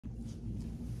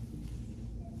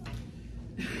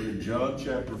John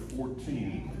chapter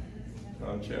 14.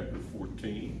 John chapter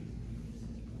 14.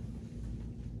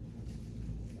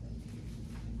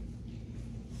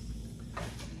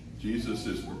 Jesus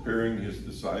is preparing his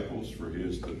disciples for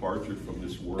his departure from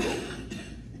this world.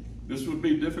 This would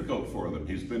be difficult for them.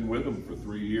 He's been with them for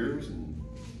 3 years, and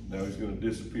now he's going to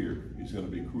disappear. He's going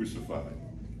to be crucified.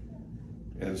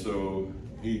 And so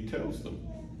he tells them,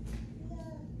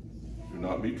 do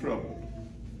not be troubled.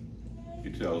 He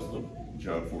tells them,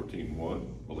 John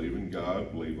 14:1, believe in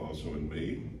God, believe also in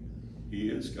me. He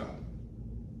is God.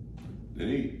 Then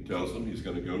he tells them he's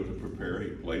going to go to prepare a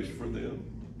place for them.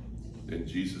 Then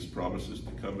Jesus promises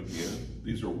to come again.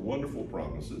 These are wonderful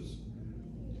promises.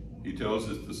 He tells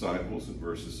his disciples in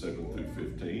verses 7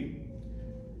 through 15,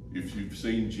 if you've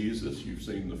seen Jesus, you've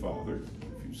seen the Father.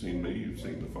 If you've seen me, you've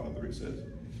seen the Father, he says.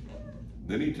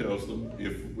 Then he tells them,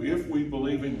 if we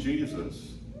believe in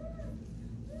Jesus,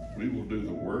 we will do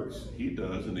the works he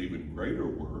does and even greater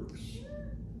works.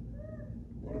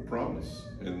 What a promise.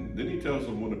 And then he tells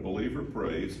them when a believer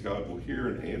prays, God will hear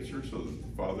and answer so that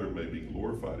the Father may be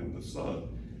glorified in the Son.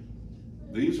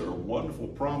 These are wonderful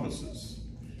promises.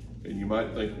 And you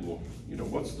might think, well,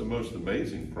 what's the most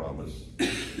amazing promise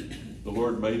the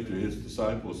Lord made to his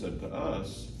disciples and to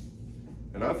us?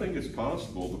 And I think it's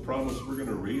possible the promise we're going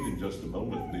to read in just a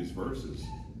moment in these verses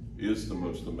is the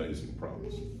most amazing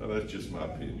promise. Now, that's just my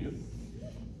opinion.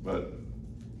 But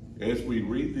as we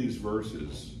read these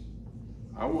verses,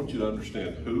 I want you to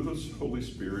understand who the Holy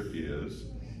Spirit is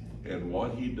and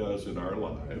what he does in our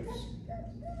lives.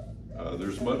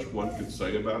 There's much one could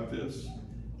say about this.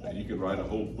 You can write a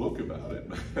whole book about it.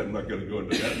 I'm not going to go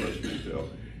into that much detail.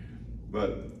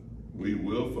 But we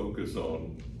will focus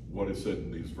on what is said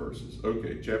in these verses.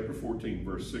 Okay, chapter 14,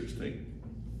 verse 16.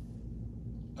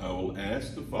 I will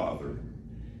ask the Father,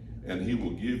 and he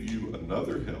will give you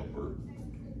another helper,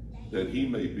 that he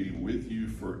may be with you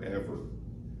forever.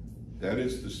 That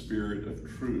is the Spirit of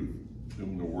truth,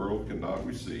 whom the world cannot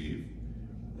receive,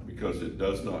 because it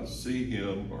does not see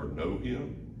him or know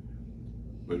him.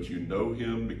 But you know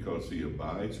him because he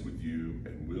abides with you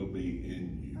and will be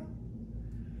in you.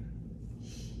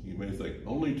 You may think,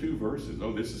 only 2 verses.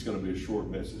 Oh, this is going to be a short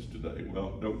message today.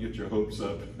 Well, don't get your hopes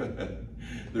up.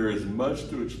 There is much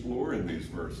to explore in these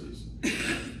verses.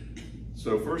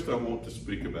 So first I want to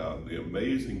speak about the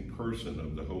amazing person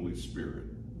of the Holy Spirit.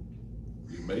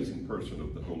 The amazing person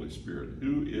of the Holy Spirit.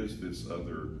 Who is this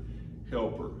other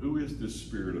helper? Who is this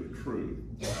Spirit of truth?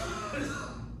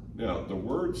 Now, the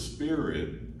word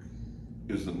spirit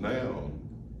is a noun,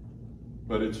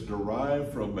 but it's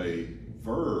derived from a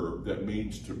verb that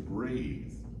means to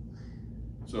breathe.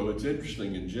 So it's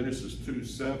interesting, in Genesis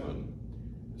 2:7,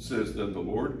 it says, then the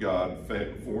Lord God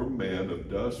formed man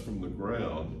of dust from the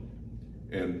ground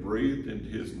and breathed into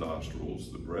his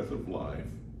nostrils the breath of life,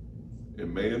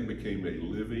 and man became a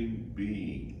living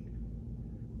being.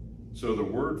 So the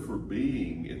word for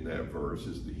being in that verse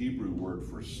is the Hebrew word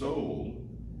for soul.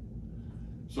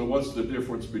 So what's the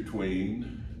difference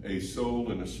between a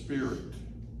soul and a spirit?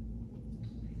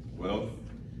 Well,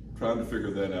 trying to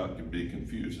figure that out can be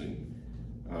confusing.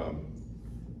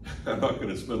 I'm not going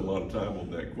to spend a lot of time on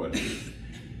that question.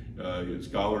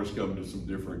 Scholars come to some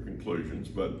different conclusions,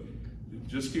 but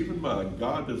just keep in mind,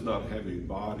 God does not have a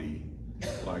body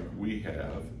like we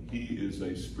have. He is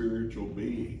a spiritual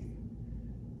being.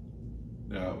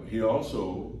 Now, he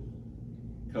also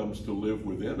comes to live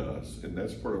within us, and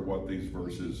that's part of what these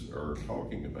verses are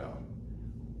talking about.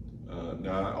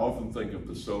 Now, I often think of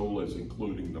the soul as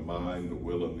including the mind, the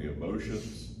will, and the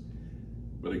emotions.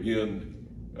 But again,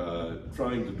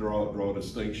 trying to draw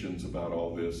distinctions about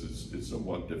all this is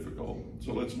somewhat difficult.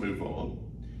 So let's move on.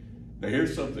 Now,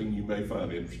 here's something you may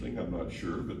find interesting. I'm not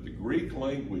sure, but the Greek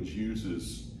language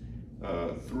uses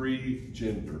 3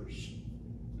 genders.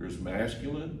 There's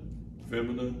masculine,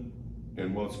 feminine,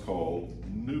 and what's called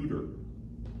neuter.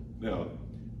 Now,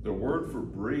 the word for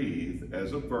breathe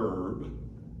as a verb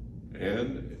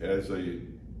and as a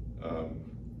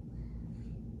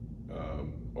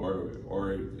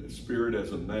or a spirit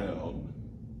as a noun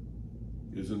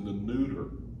is in the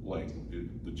neuter language,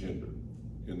 the gender,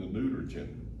 in the neuter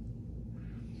gender.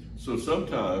 So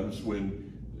sometimes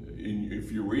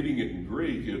if you're reading it in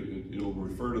Greek, it'll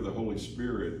refer to the Holy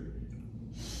Spirit,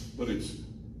 but it's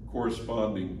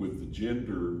corresponding with the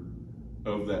gender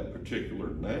of that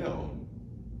particular noun.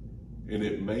 And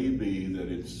it may be that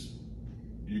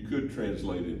you could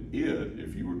translate it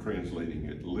if you were translating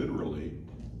it literally,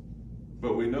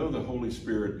 but we know the Holy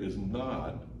Spirit is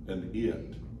not an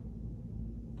it.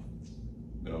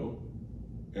 No.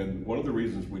 And one of the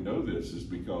reasons we know this is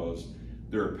because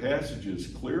there are passages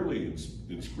clearly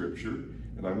in Scripture,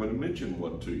 And I'm going to mention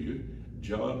one to you,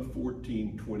 John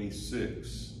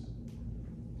 14:26.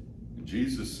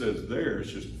 Jesus says there, it's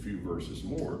just a few verses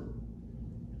more,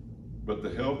 but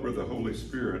the Helper, the Holy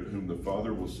Spirit, whom the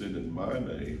Father will send in my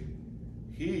name,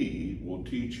 he will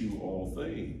teach you all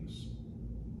things.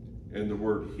 And the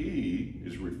word he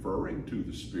is referring to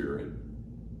the Spirit,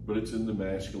 but it's in the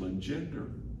masculine gender.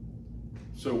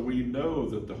 So we know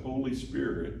that the Holy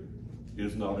Spirit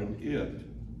is not an it.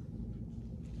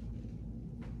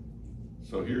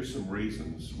 So here's some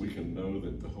reasons we can know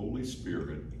that the Holy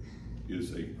Spirit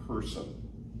is a person.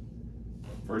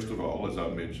 First of all, as I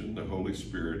mentioned, the Holy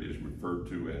Spirit is referred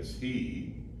to as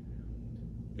he.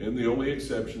 And the only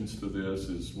exceptions to this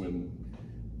is when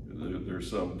there's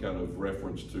some kind of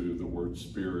reference to the word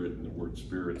spirit, and the word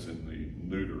spirit's in the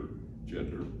neuter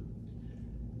gender.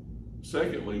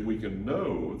 Secondly, we can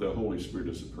know the Holy Spirit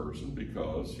is a person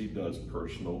because he does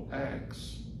personal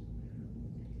acts.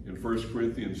 In 1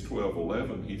 Corinthians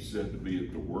 12:11, he said to be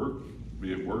at work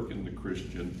in the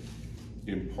Christian,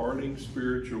 imparting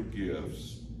spiritual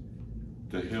gifts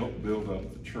to help build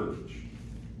up the church.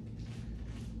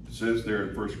 It says there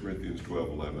in 1 Corinthians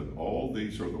 12:11, all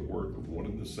these are the work of one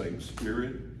and the same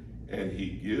Spirit, and he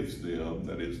gives them,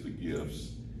 that is the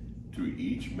gifts, to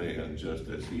each man just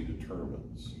as he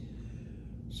determines.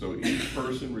 So each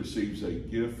person receives a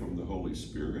gift from the Holy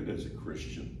Spirit as a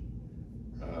Christian.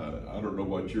 I don't know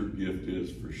what your gift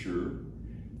is for sure,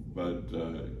 but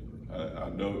I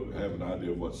have an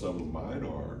idea of what some of mine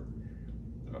are,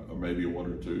 or maybe one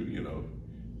or two, you know.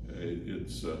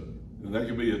 And that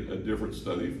can be a different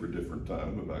study for a different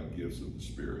time about gifts of the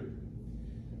Spirit.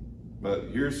 But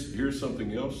here's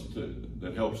something else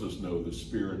that helps us know the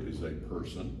Spirit is a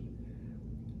person.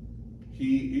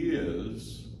 He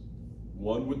is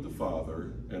one with the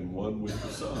Father and one with the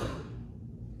Son.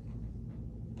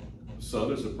 The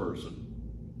Son is a person.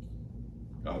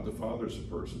 God the Father is a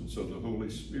person. So the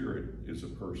Holy Spirit is a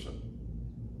person.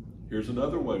 Here's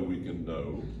another way we can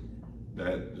know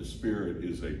that the Spirit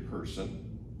is a person.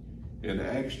 In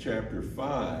Acts chapter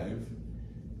 5,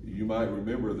 you might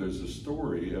remember there's a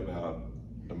story about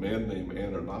a man named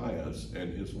Ananias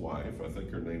and his wife. I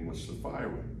think her name was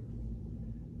Sapphira.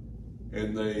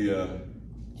 And they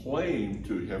claimed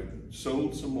to have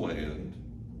sold some land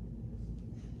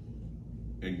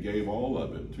and gave all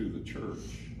of it to the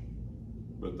church,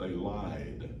 but they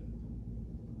lied.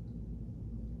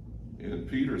 And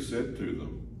Peter said to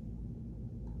them,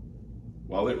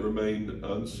 while it remained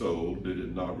unsold, did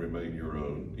it not remain your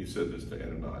own? He said this to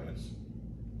Ananias.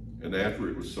 And after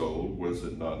it was sold, was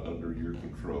it not under your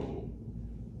control?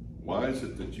 Why is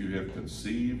it that you have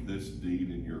conceived this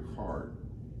deed in your heart?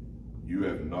 You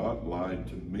have not lied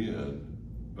to men,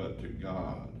 but to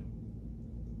God.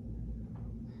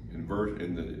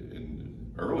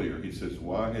 Earlier, he says,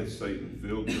 why has Satan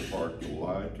filled your heart to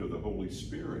lie to the Holy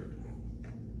Spirit?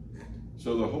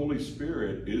 So the Holy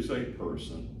Spirit is a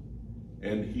person,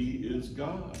 and he is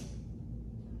God.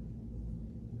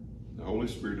 The Holy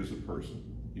Spirit is a person.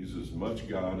 He's as much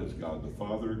God as God the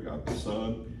Father, God the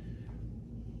Son.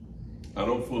 I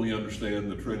don't fully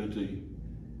understand the Trinity,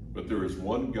 but there is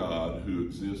one God who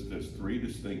exists as three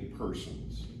distinct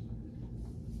persons.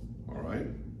 All right?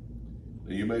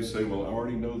 Now you may say, well, I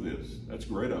already know this. That's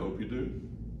great, I hope you do.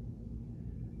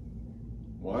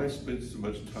 Why spend so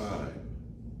much time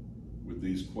with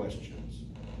these questions?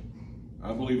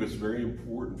 I believe it's very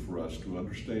important for us to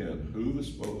understand who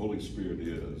the Holy Spirit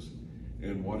is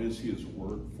and what is his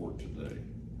work for today.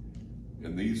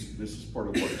 And this is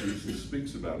part of what Jesus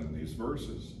speaks about in these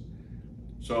verses.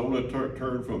 So I want to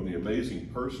turn from the amazing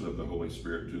person of the Holy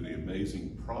Spirit to the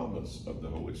amazing promise of the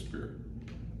Holy Spirit.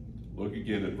 Look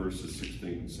again at verses 16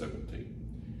 and 17.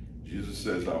 Jesus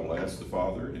says, I will ask the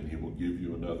Father, and he will give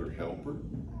you another helper,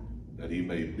 that he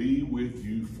may be with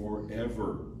you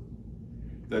forever.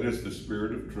 That is the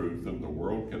Spirit of truth, whom the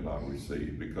world cannot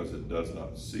receive, because it does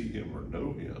not see him or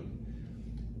know him.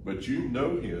 But you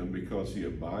know him, because he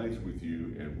abides with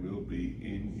you and will be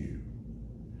in you.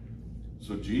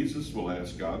 So Jesus will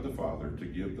ask God the Father to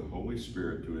give the Holy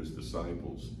Spirit to his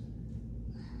disciples.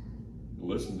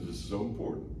 Listen, this is so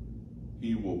important.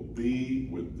 He will be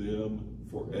with them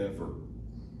forever.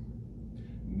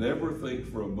 Never think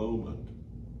for a moment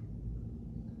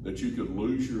that you could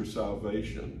lose your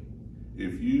salvation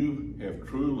if you have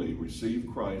truly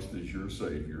received Christ as your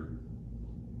Savior.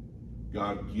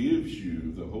 God gives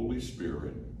you the Holy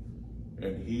Spirit,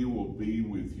 and he will be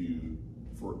with you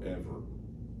forever.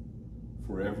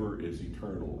 Forever is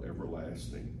eternal,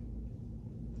 everlasting.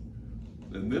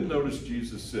 And then notice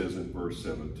Jesus says in verse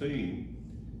 17,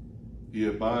 he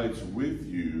abides with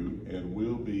you and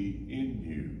will be in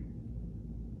you.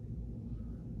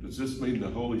 Does this mean the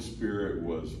Holy Spirit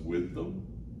was with them,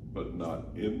 but not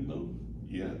in them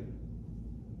yet?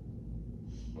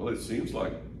 Well, it seems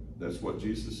like that's what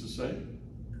Jesus is saying.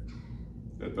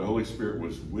 That the Holy Spirit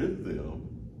was with them,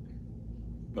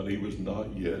 but he was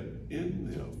not yet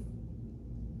in them.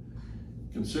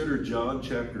 Consider John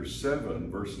chapter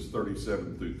 7, verses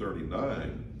 37 through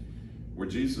 39, where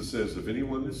Jesus says, if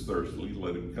anyone is thirsty,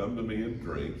 let him come to me and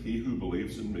drink. He who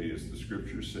believes in me, as the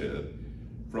scripture said,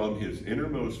 from his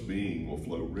innermost being will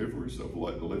flow rivers of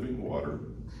living water.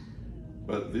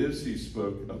 But this he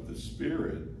spoke of the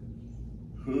Spirit,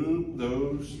 whom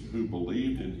those who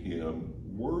believed in him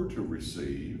were to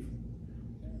receive,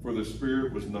 for the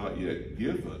Spirit was not yet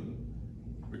given,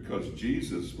 because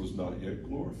Jesus was not yet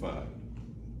glorified.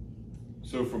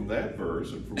 So from that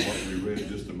verse, and from what we read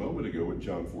just a moment ago in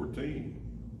John 14,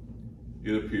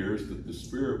 it appears that the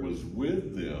Spirit was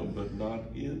with them, but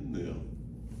not in them.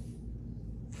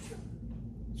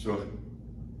 So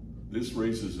this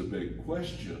raises a big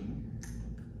question,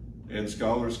 and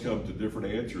scholars come to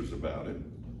different answers about it.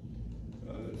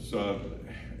 So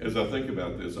as I think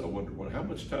about this, I wonder, well, how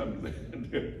much time do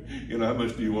they, how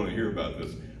much do you want to hear about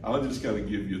this? I'll just kind of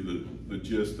give you the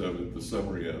gist of it, the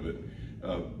summary of it.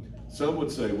 Some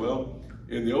would say, well,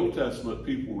 in the Old Testament,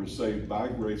 people were saved by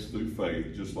grace through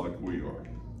faith, just like we are.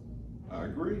 I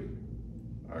agree.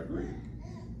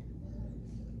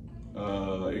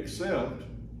 Except,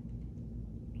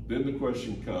 then the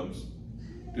question comes,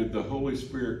 did the Holy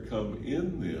Spirit come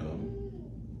in them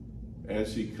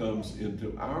as he comes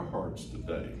into our hearts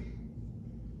today?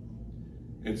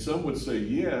 And some would say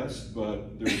yes,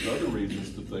 but there's other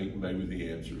reasons to think maybe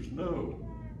the answer is no.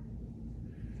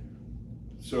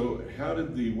 So how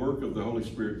did the work of the Holy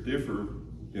Spirit differ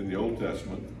in the Old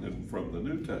Testament and from the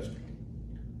New Testament?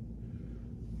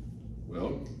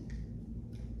 Well,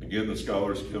 again, the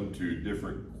scholars come to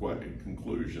different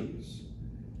conclusions.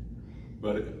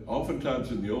 But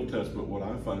oftentimes in the Old Testament, what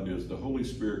I find is the Holy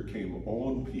Spirit came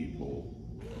on people.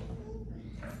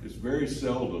 It's very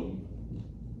seldom.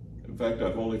 In fact,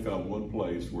 I've only found one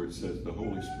place where it says the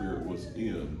Holy Spirit was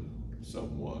in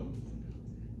someone.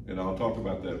 And I'll talk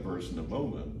about that verse in a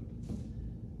moment.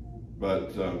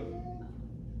 But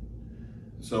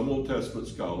some Old Testament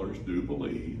scholars do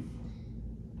believe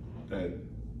that in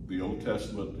the Old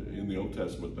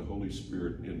Testament, the Holy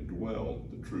Spirit indwelled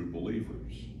the true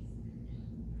believers.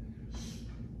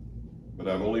 But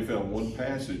I've only found one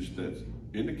passage that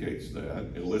indicates that,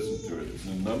 and listen to it. It's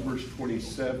in Numbers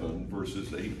 27,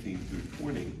 verses 18 through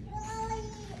 20.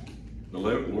 The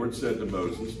Lord said to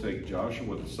Moses, take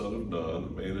Joshua the son of Nun, a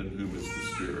man in whom is the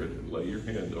Spirit, and lay your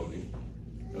hand on him.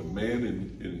 A man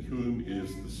in whom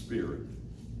is the Spirit,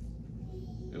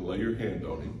 and lay your hand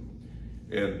on him.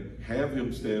 And have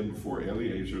him stand before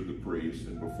Eleazar the priest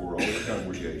and before all the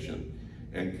congregation,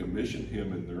 and commission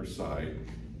him in their sight.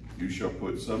 You shall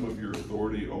put some of your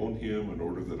authority on him in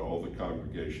order that all the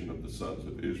congregation of the sons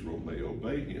of Israel may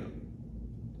obey him.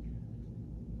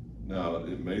 Now,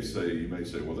 you may say,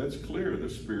 well, that's clear. The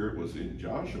Spirit was in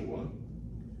Joshua.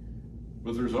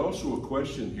 But there's also a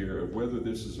question here of whether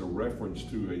this is a reference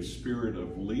to a spirit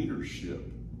of leadership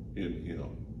in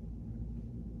him.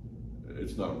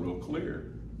 It's not real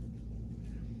clear.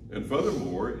 And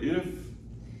furthermore, if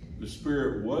the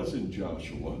Spirit was in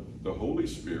Joshua, the Holy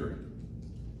Spirit,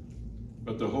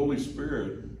 but the Holy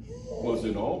Spirit was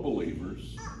in all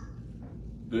believers,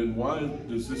 then why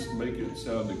does this make it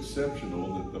sound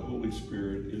exceptional that the Holy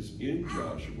Spirit is in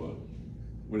Joshua,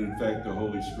 when in fact the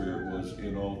Holy Spirit was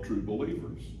in all true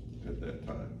believers at that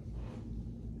time?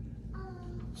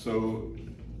 So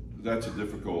that's a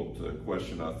difficult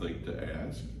question, I think, to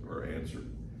ask or answer.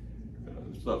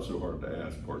 It's not so hard to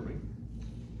ask, pardon me.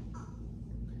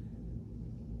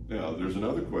 Now, there's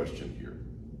another question here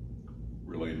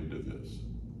related to this.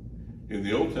 In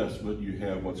the Old Testament, you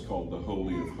have what's called the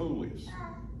Holy of Holies.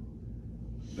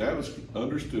 That was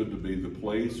understood to be the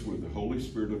place where the Holy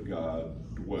Spirit of God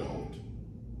dwelt,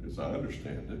 as I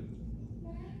understand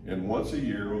it. And once a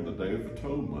year on the Day of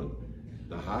Atonement,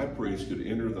 the high priest could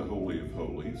enter the Holy of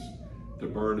Holies to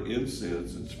burn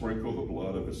incense and sprinkle the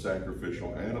blood of a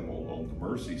sacrificial animal on the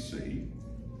mercy seat.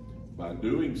 By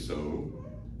doing so,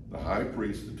 the high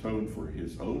priest atoned for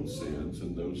his own sins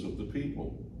and those of the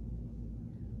people.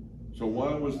 So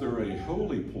why was there a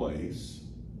holy place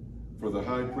for the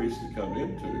high priest to come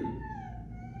into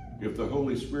if the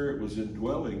Holy Spirit was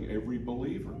indwelling every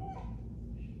believer?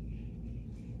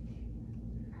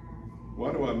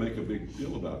 Why do I make a big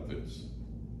deal about this?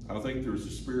 I think there's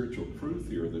a spiritual truth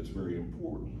here that's very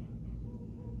important.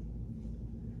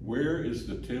 Where is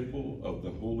the temple of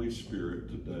the Holy Spirit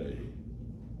today?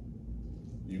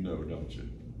 You know, don't you?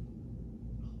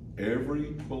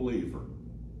 Every believer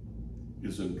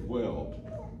is indwelt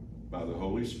by the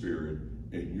Holy Spirit,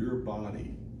 and your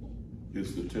body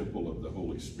is the temple of the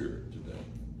Holy Spirit today.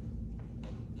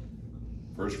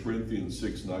 1 Corinthians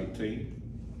 6:19,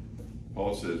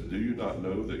 Paul says, do you not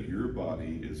know that your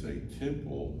body is a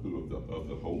temple of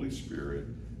the Holy Spirit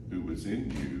who is in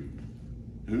you,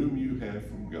 whom you have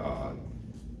from God,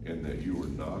 and that you are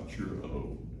not your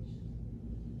own?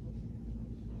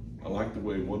 I like the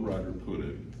way one writer put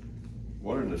it.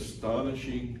 What an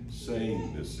astonishing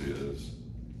saying this is.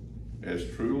 As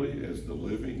truly as the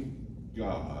living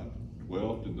God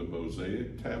dwelt in the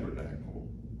Mosaic tabernacle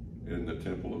and in the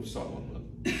temple of Solomon,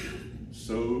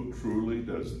 so truly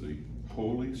does the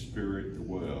Holy Spirit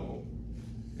dwell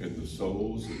in the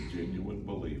souls of genuine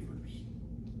believers.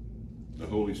 The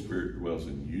Holy Spirit dwells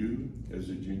in you as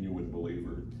a genuine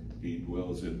believer. He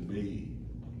dwells in me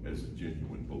as a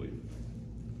genuine believer.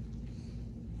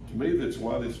 To me, that's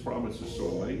why this promise is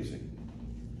so amazing.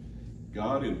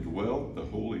 God indwelt the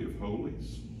Holy of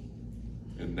Holies,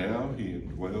 and now he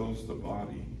indwells the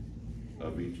body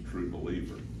of each true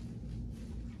believer.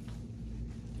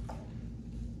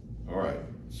 All right,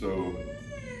 so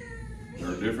there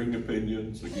are differing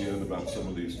opinions, again, about some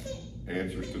of these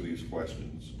answers to these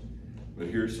questions. But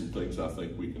here's some things I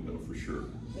think we can know for sure.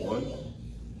 One,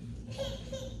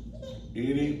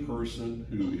 any person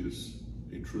who is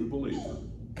a true believer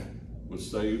was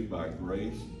saved by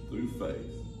grace through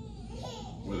faith,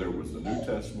 whether it was the New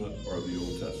Testament or the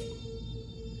Old Testament.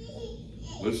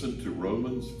 Listen to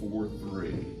Romans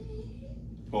 4:3.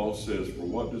 Paul says, for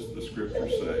what does the scripture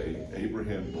say?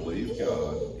 Abraham believed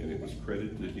God, and it was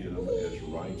credited to him as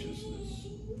righteousness.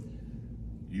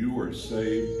 You are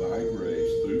saved by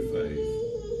grace through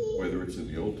faith, whether it's in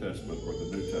the Old Testament or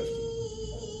the New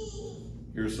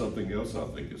Testament. Here's something else I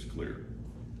think is clear.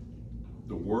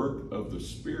 The work of the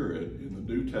Spirit in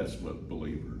the New Testament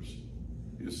believers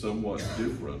is somewhat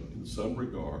different in some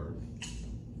regard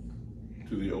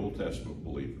to the Old Testament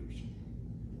believers.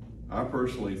 I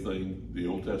personally think the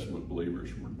Old Testament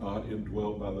believers were not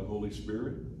indwelt by the Holy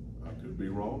Spirit. I could be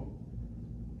wrong.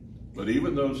 But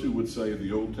even those who would say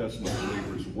the Old Testament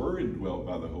believers were indwelt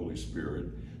by the Holy Spirit,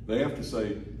 they have to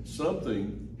say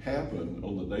something happened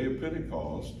on the day of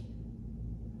Pentecost,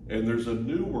 and there's a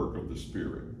new work of the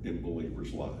Spirit in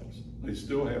believers' lives. They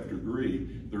still have to agree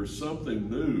there's something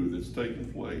new that's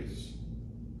taking place.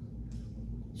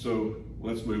 So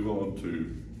let's move on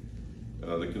to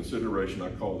the consideration.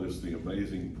 I call this the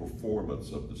amazing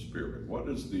performance of the Spirit. What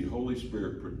does the Holy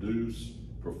Spirit produce,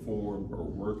 perform, or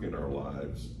work in our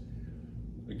lives?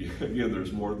 Again,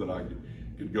 there's more that I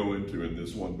could go into in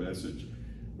this one message.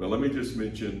 But let me just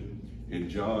mention in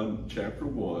John chapter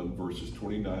 1, verses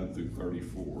 29 through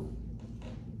 34.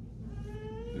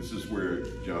 This is where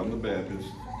John the Baptist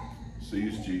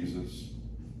sees Jesus,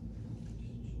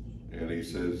 and he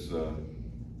says to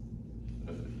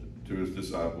his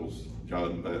disciples,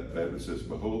 John the Baptist says,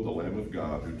 behold, the Lamb of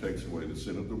God who takes away the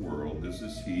sin of the world. This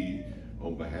is he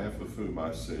on behalf of whom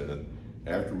I said,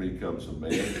 after me comes a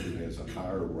man who has a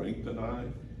higher rank than I,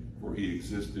 for he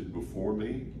existed before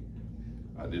me.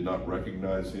 I did not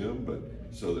recognize him, but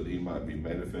so that he might be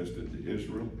manifested to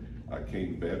Israel, I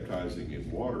came baptizing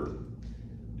in water.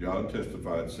 John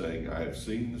testified, saying, I have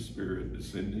seen the Spirit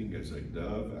descending as a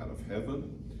dove out of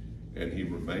heaven, and he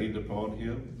remained upon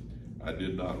him. I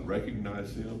did not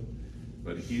recognize him,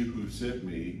 but he who sent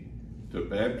me to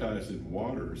baptize in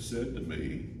water said to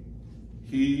me,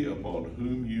 he upon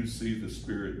whom you see the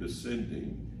Spirit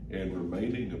descending and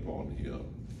remaining upon him,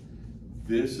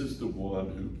 this is the one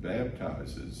who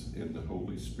baptizes in the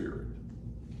Holy Spirit.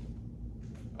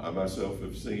 I myself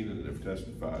have seen and have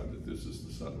testified that this is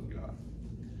the Son of God.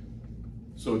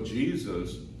 So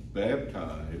Jesus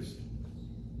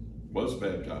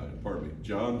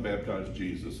John baptized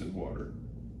Jesus in water.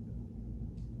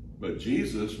 But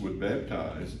Jesus would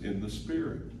baptize in the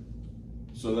Spirit.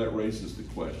 So that raises the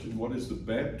question, what is the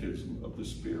baptism of the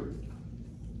Spirit?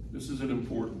 This is an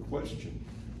important question.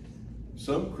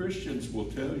 Some Christians will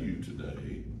tell you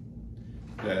today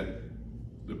that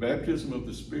the baptism of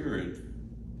the Spirit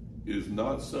is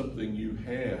not something you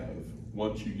have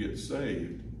once you get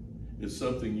saved. It's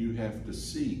something you have to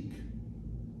seek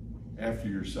after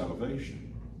your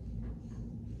salvation.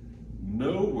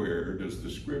 Nowhere does the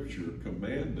Scripture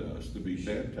command us to be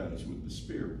baptized with the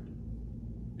Spirit.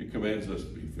 It commands us to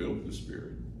be filled with the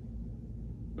Spirit.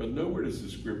 But nowhere does the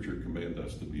Scripture command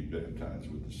us to be baptized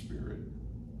with the Spirit.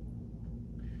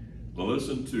 Now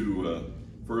listen to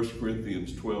 1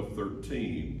 Corinthians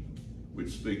 12:13,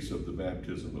 which speaks of the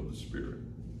baptism of the Spirit.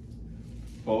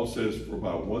 Paul says, for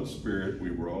by one Spirit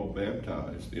we were all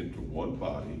baptized into one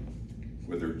body,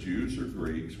 whether Jews or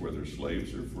Greeks, whether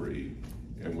slaves or free,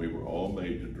 and we were all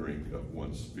made to drink of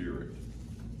one Spirit.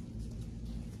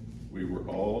 We were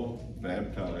all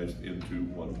baptized into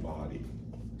one body.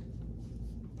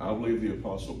 I believe the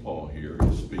Apostle Paul here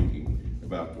is speaking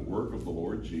about the work of the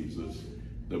Lord Jesus.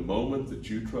 The moment that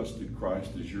you trusted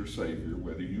Christ as your Savior,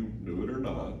 whether you knew it or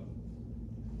not,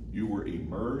 you were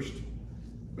immersed,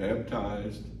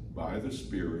 baptized by the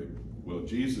Spirit. Well,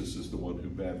 Jesus is the one who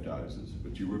baptizes,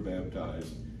 but you were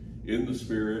baptized in the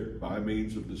Spirit, by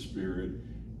means of the Spirit,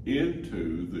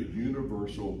 into the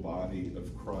universal body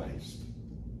of Christ.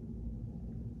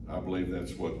 I believe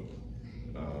that's what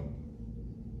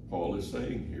Paul is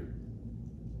saying here.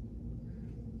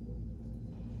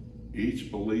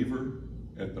 Each believer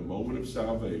at the moment of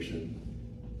salvation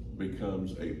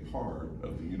becomes a part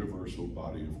of the universal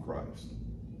body of Christ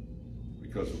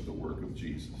because of the work of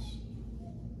Jesus.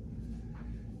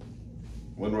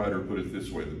 One writer put it this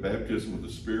way: the baptism of the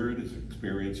Spirit is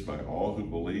experienced by all who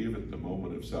believe at the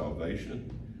moment of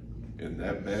salvation. In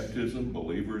that baptism,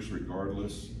 believers,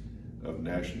 regardless of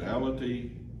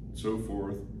nationality and so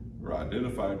forth, are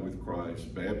identified with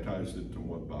Christ, baptized into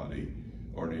one body,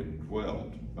 are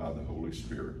indwelt by the Holy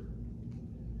Spirit.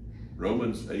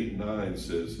 Romans 8:9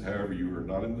 says, however, you are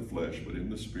not in the flesh, but in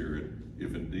the Spirit,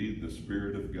 if indeed the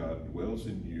Spirit of God dwells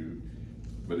in you.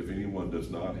 But if anyone does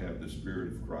not have the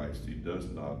Spirit of Christ, he does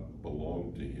not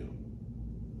belong to him.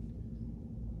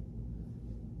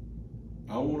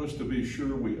 I want us to be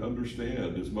sure we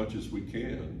understand as much as we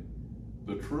can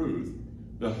the truth.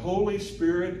 The Holy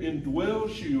Spirit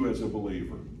indwells you as a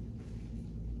believer.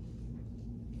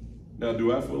 Now,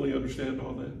 do I fully understand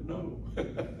all that? No.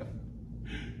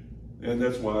 And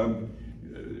that's why I'm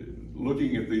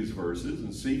looking at these verses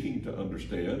and seeking to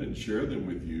understand and share them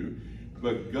with you.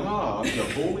 But God, the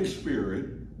Holy Spirit,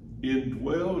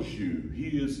 indwells you.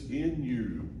 He is in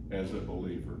you as a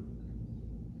believer.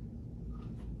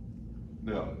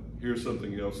 Now, here's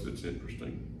something else that's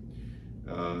interesting.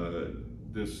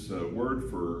 This word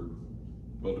for,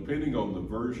 well, depending on the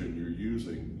version you're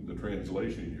using, the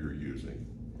translation you're using,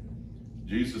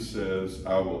 Jesus says,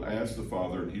 I will ask the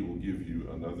Father and he will give you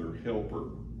another helper.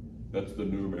 That's the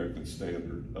New American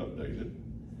Standard updated.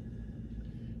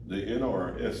 The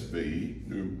NRSV,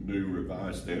 New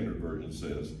Revised Standard Version,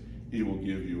 says he will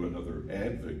give you another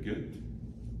advocate.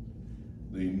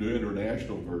 The New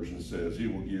International Version says he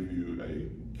will give you a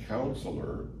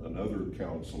counselor, another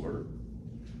counselor.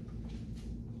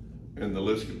 And the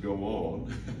list could go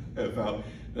on.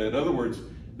 In other words,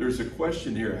 there's a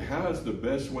question here. How is the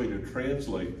best way to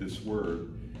translate this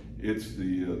word? It's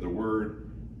the word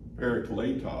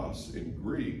parakletos in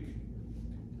Greek.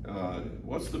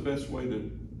 What's the best way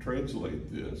to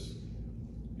translate this?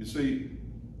 You see,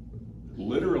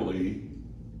 literally,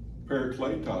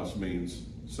 parakletos means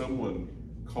someone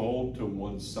called to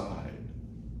one side.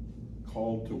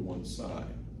 Called to one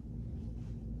side.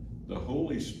 The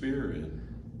Holy Spirit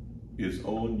is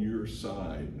on your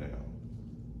side now.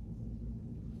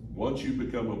 Once you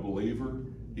become a believer,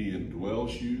 he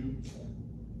indwells you.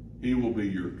 He will be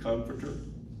your comforter.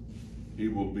 He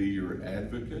will be your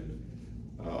advocate.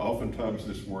 Oftentimes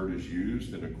this word is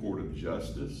used in a court of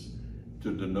justice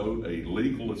to denote a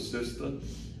legal assistant,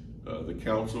 the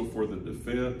counsel for the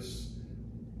defense,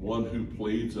 one who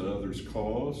pleads another's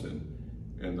cause,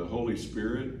 and the Holy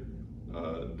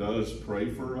Spirit does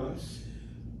pray for us.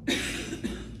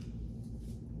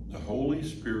 The Holy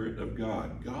Spirit of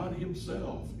God, God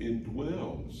himself,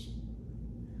 indwells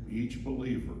each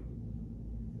believer.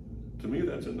 To me,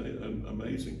 that's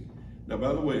amazing. Now,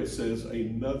 by the way, it says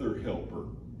another helper.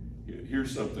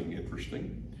 Here's something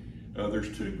interesting.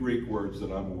 There's two Greek words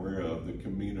that I'm aware of that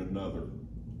can mean another.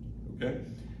 Okay?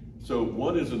 So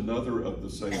one is another of the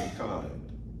same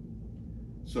kind.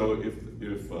 So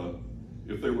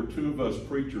if there were two of us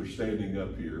preachers standing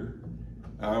up here,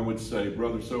 I would say,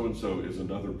 brother so-and-so is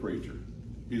another preacher.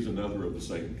 He's another of the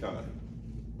same kind.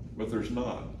 But there's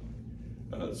not.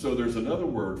 So there's another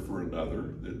word for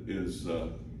another that is,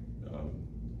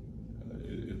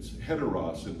 it's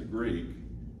heteros in the Greek.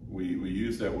 We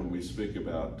use that when we speak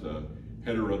about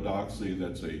heterodoxy.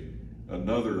 That's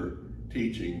another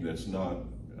teaching that's not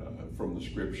from the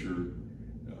scripture.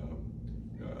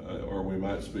 Or we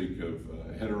might speak of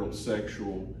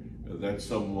heterosexual. That's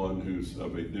someone who's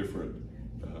of a different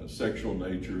sexual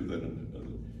nature than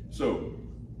so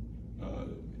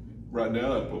right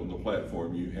now up on the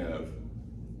platform you have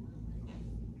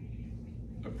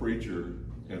a preacher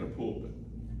and a pulpit.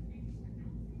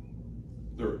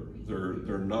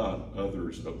 They're not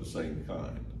others of the same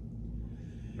kind.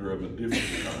 They're of a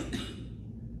different kind.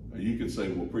 You could say,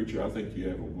 well, preacher, I think you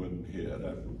have a wooden head.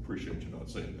 I appreciate you not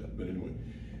saying that. But anyway,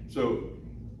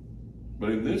 but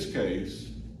in this case,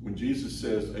 when Jesus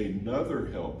says another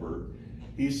helper,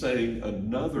 he's saying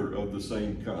another of the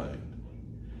same kind.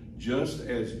 Just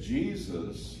as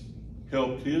Jesus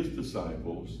helped his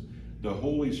disciples, the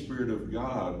Holy Spirit of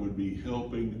God would be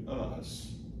helping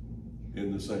us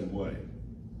in the same way.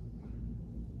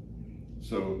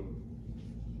 So,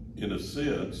 in a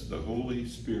sense, the Holy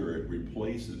Spirit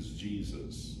replaces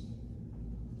Jesus.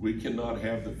 We cannot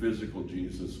have the physical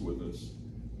Jesus with us.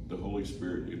 The Holy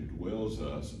Spirit indwells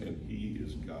us, and he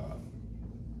is God.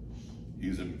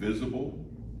 He's invisible.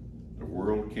 The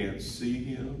world can't see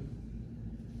him.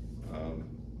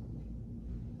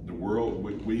 The world,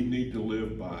 we need to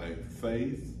live by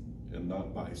faith and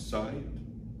not by sight.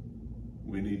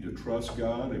 We need to trust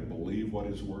God and believe what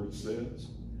his word says.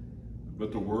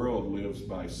 But the world lives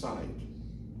by sight.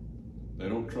 They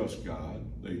don't trust God.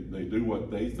 They do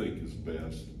what they think is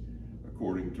best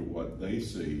according to what they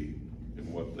see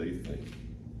and what they think.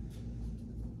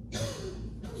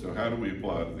 So how do we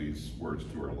apply these words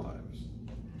to our lives?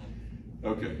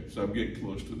 Okay, so I'm getting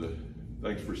close to the,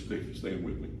 thanks for staying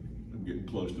with me. I'm getting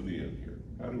close to the end here.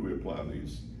 How do we apply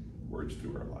these words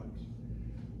to our lives?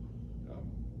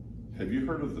 Have you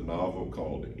heard of the novel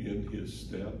called In His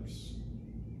Steps?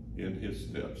 In His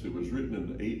Steps. It was written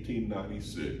in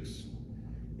 1896.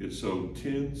 It sold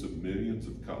tens of millions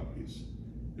of copies.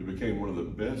 It became one of the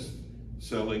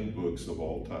best-selling books of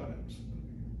all times.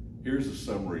 Here's a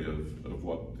summary of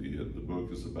what the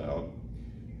book is about.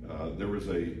 There was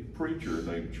a preacher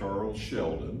named Charles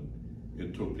Sheldon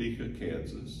in Topeka,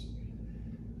 Kansas,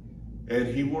 and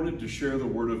he wanted to share the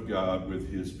Word of God with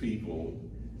his people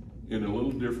in a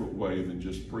little different way than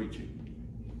just preaching.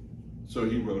 So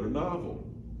he wrote a novel.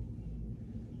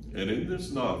 And in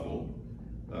this novel,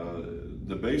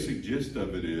 the basic gist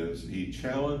of it is he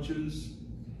challenges,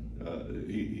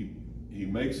 he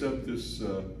makes up this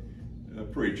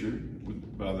preacher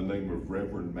by the name of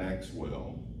Reverend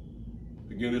Maxwell.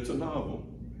 Again, it's a novel,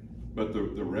 but the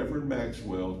Reverend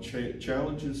Maxwell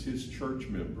challenges his church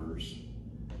members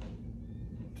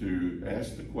to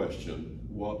ask the question,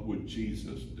 what would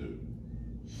Jesus do?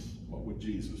 What would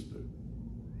Jesus do?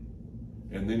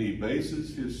 And then he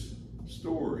bases his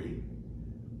story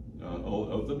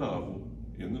of the novel,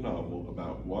 in the novel,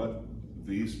 about what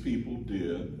these people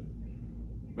did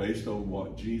based on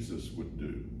what Jesus would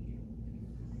do.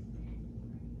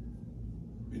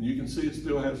 And you can see it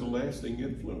still has a lasting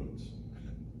influence.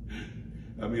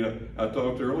 I mean, I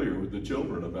talked earlier with the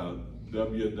children about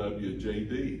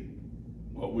WWJD.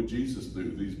 What would Jesus do?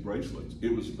 These bracelets.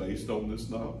 It was based on this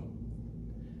novel.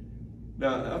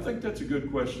 Now, I think that's a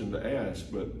good question to ask,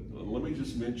 but let me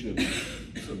just mention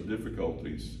some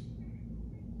difficulties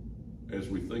as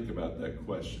we think about that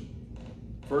question.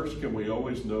 First, can we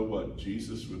always know what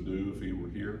Jesus would do if he were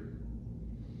here?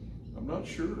 I'm not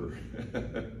sure.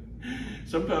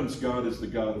 Sometimes God is the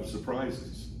God of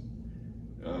surprises.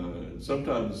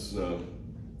 Sometimes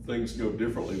things go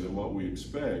differently than what we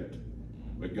expect,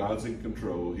 but God's in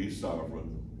control. He's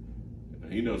sovereign.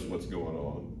 He knows what's going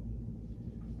on.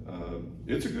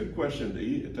 It's a good question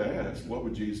to ask. What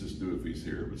would Jesus do if he's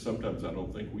here? But sometimes I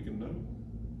don't think we can know.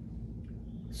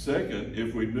 Second,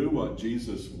 if we knew what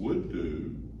Jesus would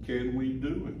do, can we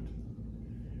do it?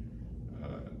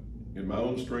 In my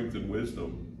own strength and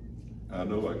wisdom, I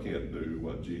know I can't do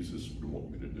what Jesus would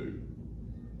want me to do.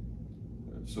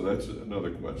 So that's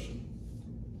another question.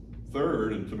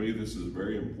 Third, and to me this is a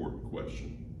very important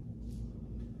question,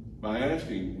 by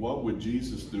asking, what would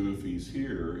Jesus do if he's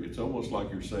here? It's almost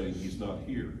like you're saying he's not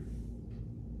here.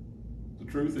 The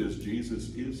truth is, Jesus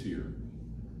is here.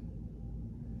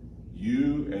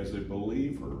 You, as a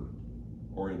believer,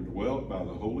 are indwelt by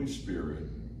the Holy Spirit.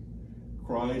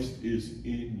 Christ is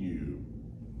in you,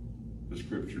 the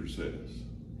scripture says.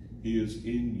 He is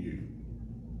in you.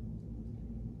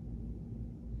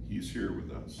 He's here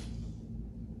with us.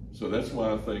 So that's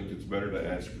why I think it's better to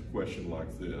ask a question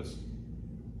like this.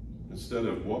 Instead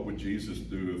of what would Jesus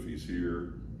do if he's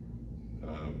here,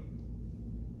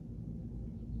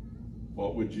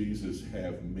 what would Jesus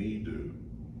have me do?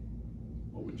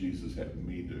 What would Jesus have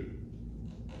me do?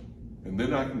 And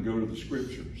then I can go to the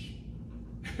scriptures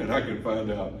and I can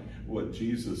find out what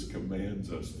Jesus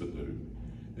commands us to do.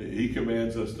 He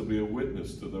commands us to be a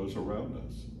witness to those around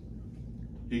us.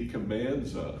 He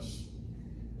commands us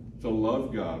to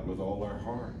love God with all our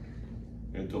heart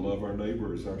and to love our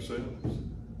neighbor as ourselves.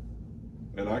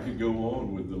 And I could go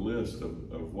on with the list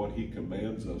of what he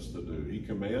commands us to do. He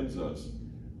commands us,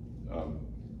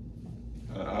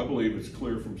 I believe it's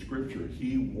clear from Scripture,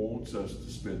 he wants us to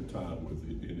spend time with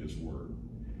in his word.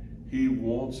 He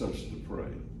wants us to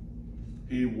pray.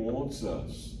 He wants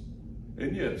us.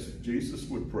 And yes, Jesus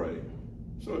would pray.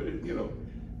 So,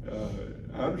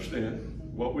 I understand.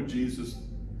 What would Jesus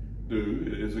do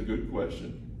is a good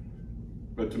question.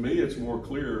 But to me, it's more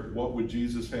clear, what would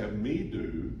Jesus have me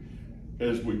do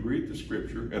as we read the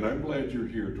scripture? And I'm glad you're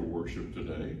here to worship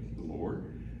today, the Lord,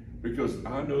 because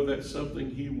I know that's something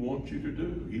he wants you to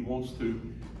do. He wants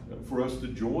for us to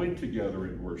join together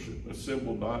in worship.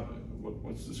 Assemble not,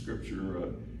 what's the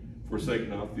scripture? Forsake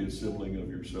not the assembling of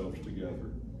yourselves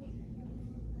together.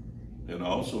 And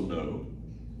also know,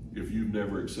 if you've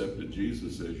never accepted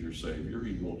Jesus as your Savior,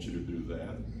 he wants you to do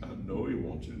that. I know he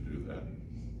wants you to do that.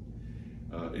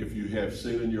 If you have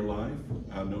sin in your life,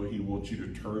 I know he wants you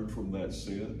to turn from that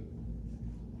sin.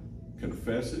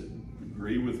 Confess it.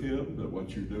 Agree with him that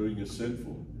what you're doing is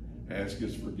sinful. Ask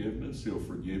his forgiveness. He'll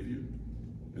forgive you.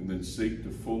 And then seek to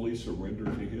fully surrender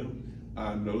to him.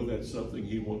 I know that's something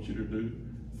he wants you to do.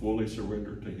 Fully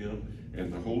surrender to him.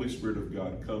 And the Holy Spirit of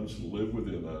God comes to live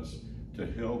within us to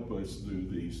help us do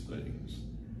these things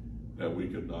that we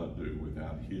could not do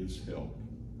without his help.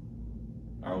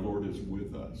 Our Lord is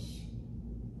with us.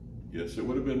 Yes, it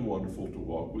would have been wonderful to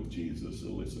walk with Jesus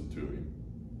and listen to him.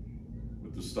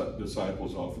 But the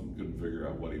disciples often couldn't figure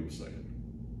out what he was saying.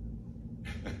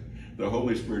 The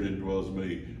Holy Spirit indwells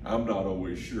me. I'm not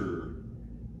always sure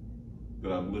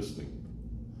that I'm listening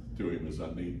to him as I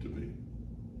need to be.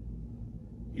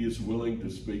 He is willing to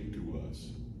speak to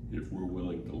us if we're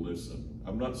willing to listen.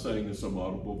 I'm not saying it's some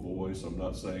audible voice. I'm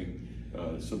not saying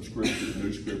some scripture,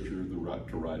 new scripture, the right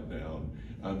to write down.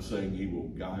 I'm saying he will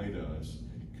guide us,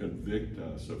 convict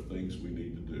us of things we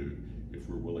need to do if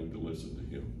we're willing to listen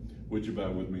to him. Would you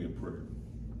bow with me in prayer?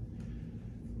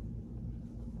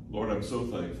 Lord, I'm so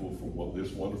thankful for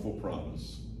this wonderful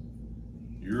promise.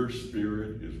 Your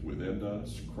Spirit is within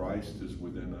us. Christ is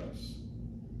within us.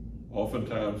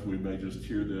 Oftentimes we may just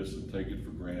hear this and take it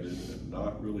for granted and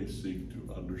not really seek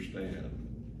to understand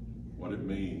what it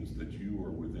means that you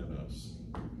are within us.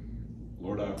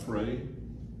 Lord, I pray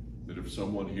that if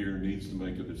someone here needs to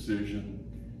make a decision,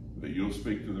 that you'll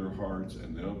speak to their hearts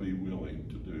and they'll be willing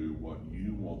to do what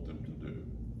you want them to do,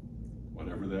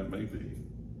 whatever that may be.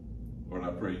 Lord,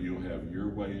 I pray you'll have your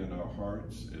way in our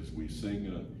hearts as we sing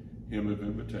a hymn of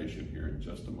invitation here in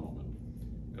just a moment.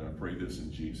 And I pray this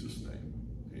in Jesus' name.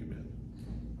 Amen.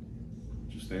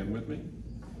 Would you stand with me?